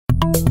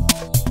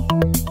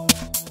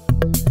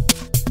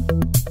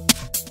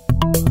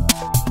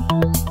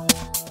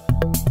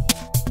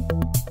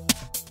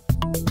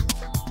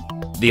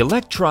The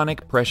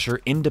electronic pressure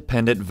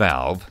independent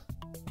valve,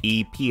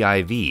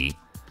 ePIV,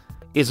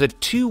 is a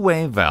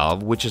two-way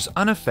valve which is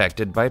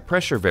unaffected by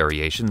pressure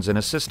variations in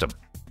a system.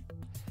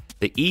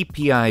 The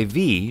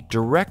ePIV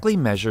directly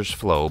measures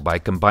flow by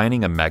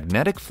combining a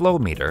magnetic flow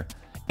meter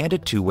and a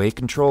two-way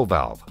control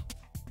valve.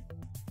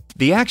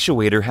 The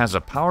actuator has a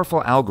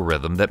powerful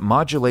algorithm that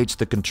modulates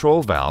the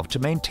control valve to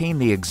maintain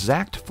the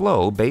exact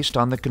flow based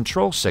on the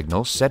control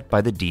signal set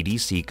by the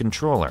DDC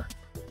controller.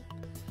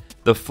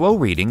 The flow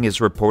reading is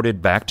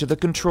reported back to the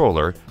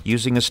controller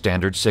using a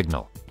standard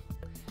signal.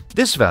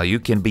 This value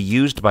can be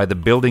used by the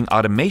building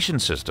automation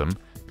system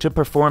to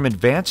perform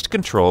advanced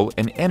control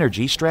and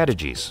energy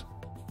strategies.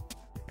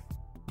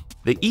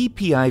 The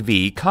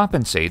ePIV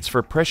compensates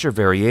for pressure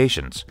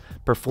variations,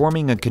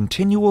 performing a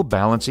continual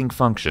balancing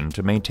function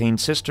to maintain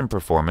system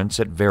performance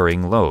at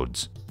varying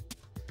loads.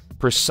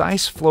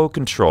 Precise flow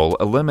control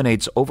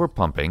eliminates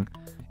overpumping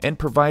and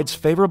provides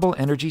favorable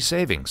energy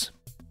savings.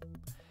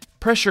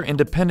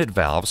 Pressure-independent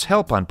valves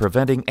help on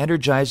preventing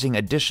energizing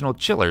additional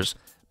chillers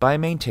by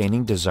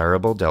maintaining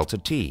desirable delta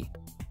T.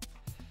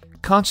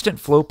 Constant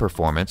flow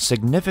performance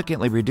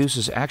significantly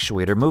reduces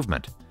actuator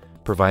movement,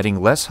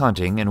 providing less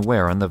hunting and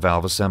wear on the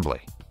valve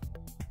assembly.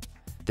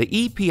 The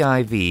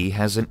ePIV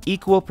has an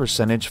equal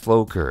percentage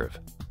flow curve.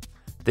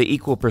 The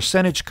equal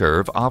percentage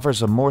curve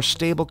offers a more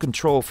stable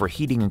control for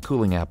heating and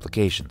cooling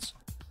applications.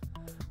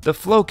 The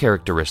flow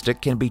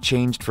characteristic can be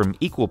changed from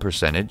equal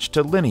percentage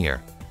to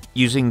linear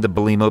using the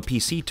Belimo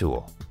PC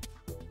tool.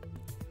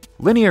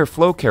 Linear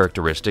flow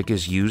characteristic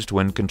is used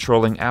when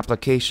controlling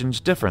applications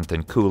different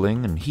than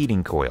cooling and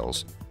heating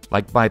coils,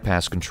 like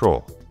bypass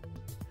control.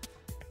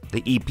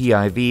 The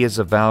ePIV is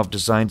a valve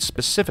designed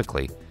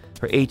specifically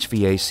for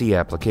HVAC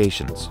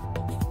applications.